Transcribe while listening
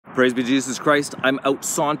Praise be Jesus Christ. I'm out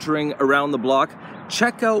sauntering around the block.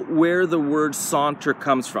 Check out where the word saunter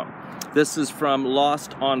comes from. This is from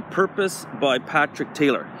Lost on Purpose by Patrick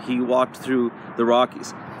Taylor. He walked through the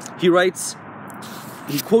Rockies. He writes,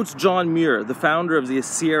 he quotes John Muir, the founder of the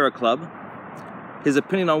Sierra Club, his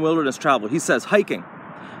opinion on wilderness travel. He says, hiking.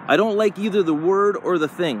 I don't like either the word or the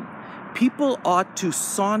thing. People ought to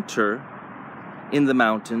saunter in the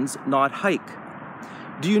mountains, not hike.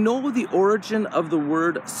 Do you know the origin of the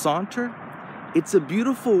word saunter? It's a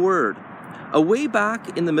beautiful word. Way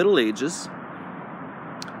back in the Middle Ages,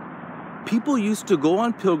 people used to go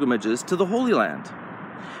on pilgrimages to the Holy Land.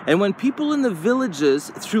 And when people in the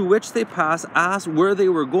villages through which they passed asked where they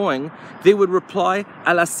were going, they would reply,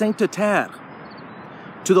 à la Sainte Terre,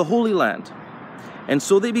 to the Holy Land. And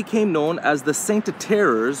so they became known as the Sainte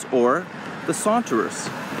Terreurs, or the Saunterers.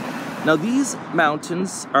 Now these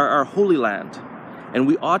mountains are our Holy Land, and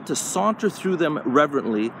we ought to saunter through them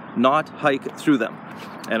reverently, not hike through them.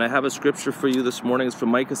 And I have a scripture for you this morning. It's from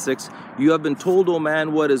Micah 6. You have been told, O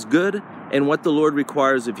man, what is good and what the Lord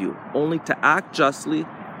requires of you, only to act justly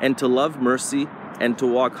and to love mercy and to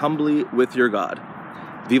walk humbly with your God.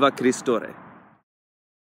 Viva Christore.